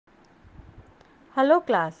Hello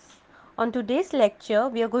class. On today's lecture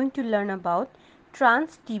we are going to learn about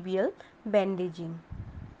transtibial bandaging.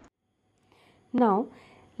 Now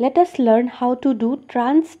let us learn how to do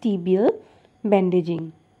transtibial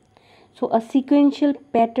bandaging. So a sequential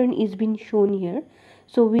pattern is being shown here.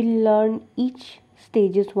 So we'll learn each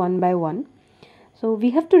stages one by one. So we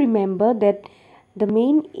have to remember that the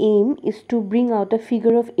main aim is to bring out a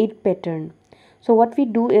figure of 8 pattern. So what we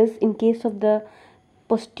do is, in case of the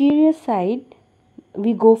posterior side,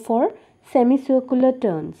 we go for semicircular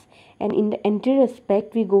turns, and in the anterior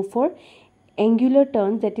aspect we go for angular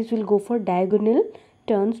turns, that is, we'll go for diagonal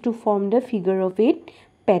turns to form the figure of 8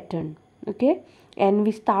 pattern. Okay, and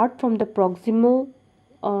we start from the proximal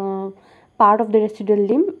part of the residual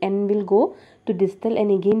limb and we'll go to distal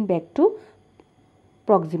and again back to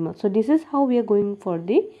proximal. So this is how we are going for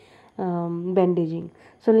the bandaging.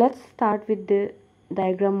 So let's start with the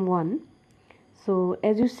diagram 1. So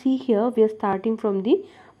as you see here, we are starting from the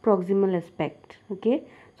proximal aspect. Okay,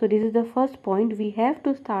 so this is the first point. We have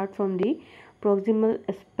to start from the proximal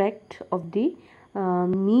aspect of the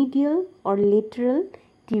medial or lateral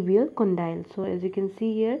tibial condyle. So as you can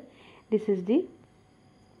see here, this is the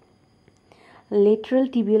lateral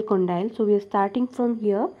tibial condyle. So we are starting from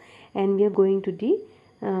here and we are going to the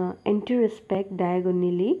anterior aspect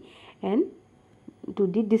diagonally and to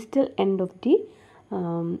the distal end of the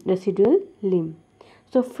residual limb.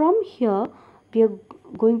 So from here we are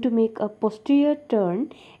going to make a posterior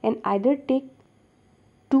turn and either take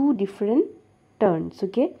two different turns.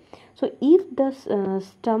 Okay, so if the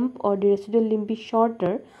stump or the residual limb is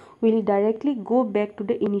shorter, we will directly go back to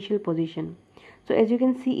the initial position. So as you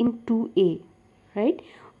can see in 2a, right,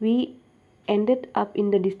 we ended up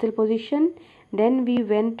in the distal position, then we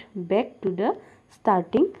went back to the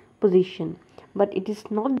starting position. But it is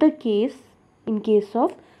not the case in case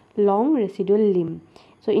of long residual limb.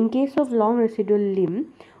 So in case of long residual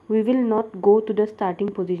limb, we will not go to the starting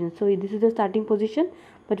position. So this is the starting position,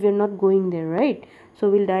 but we are not going there, right?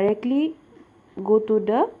 So we'll directly go to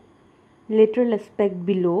the lateral aspect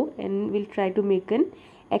below and we'll try to make an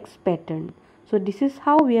X pattern. So this is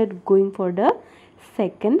how we are going for the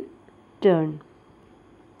second turn.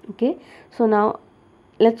 Okay, so now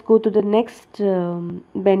let's go to the next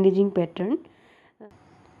bandaging pattern.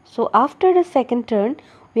 So after the second turn,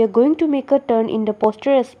 we are going to make a turn in the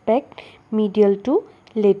posterior aspect medial to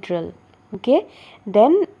lateral. Okay,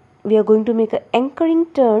 then we are going to make an anchoring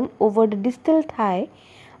turn over the distal thigh,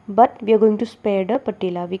 but we are going to spare the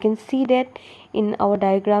patella. We can see that in our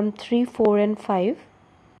diagram 3, 4 and 5.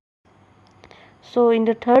 So in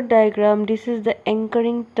the third diagram, this is the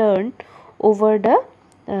anchoring turn over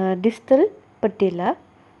the distal patella.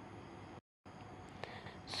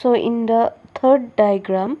 So in the third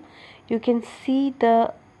diagram, you can see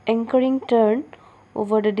the anchoring turn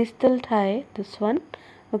over the distal thigh, this one.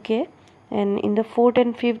 Okay, and in the fourth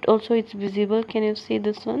and fifth also it's visible. Can you see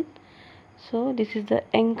this one? So this is the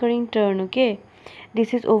anchoring turn. Okay,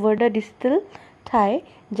 this is over the distal thigh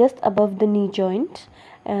just above the knee joint,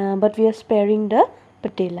 but we are sparing the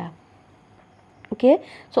patella. Okay,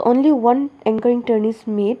 so only one anchoring turn is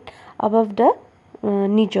made above the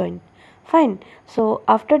knee joint. Fine. So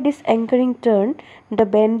after this anchoring turn, the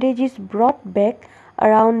bandage is brought back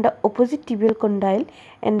around the opposite tibial condyle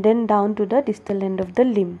and then down to the distal end of the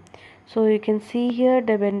limb. So you can see here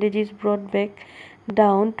the bandage is brought back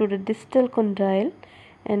down to the distal condyle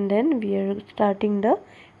and then we are starting the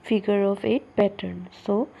figure of 8 pattern.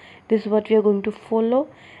 So this is what we are going to follow.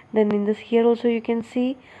 Then in this here also you can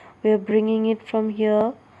see we are bringing it from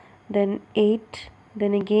here, then 8,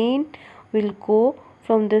 then again we'll go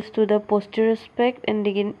from this to the posterior aspect and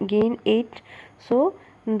again 8. So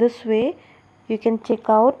in this way you can check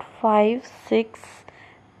out 5, 6,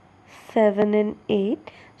 7 and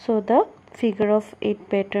 8. So the figure of 8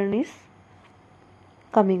 pattern is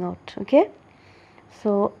coming out. Okay,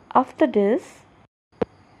 so after this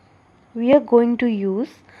we are going to use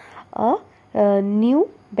a new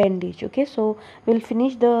bandage. Okay, so we'll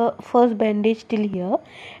finish the first bandage till here,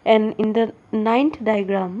 and in the 9th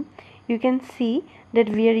diagram you can see that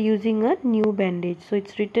we are using a new bandage. So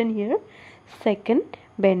it's written here second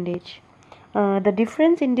bandage. The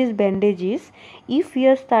difference in this bandage is, if we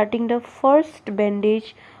are starting the first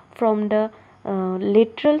bandage from the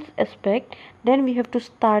lateral aspect, then we have to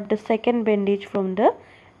start the second bandage from the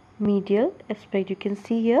medial aspect. You can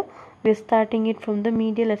see here we are starting it from the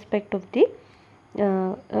medial aspect of the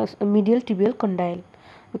medial tibial condyle.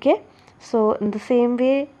 Okay, so in the same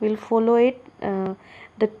way we'll follow it.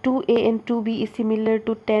 The 2a and 2b is similar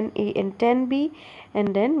to 10a and 10b,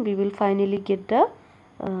 and then we will finally get the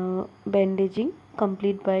bandaging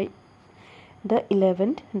complete by the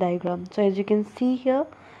 11th diagram. So as you can see here,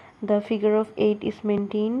 the figure of 8 is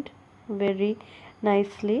maintained very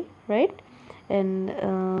nicely, right? And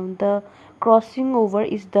the crossing over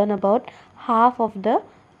is done about half of the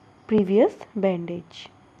previous bandage.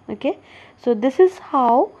 Okay, so this is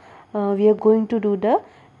how we are going to do the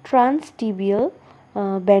transtibial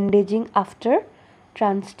bandaging after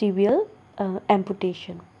transtibial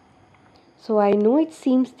amputation. So I know it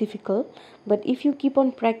seems difficult, but if you keep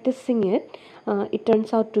on practicing it, it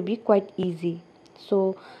turns out to be quite easy.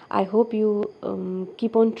 So I hope you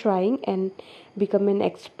keep on trying and become an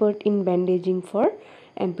expert in bandaging for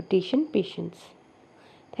amputation patients.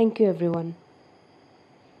 Thank you everyone.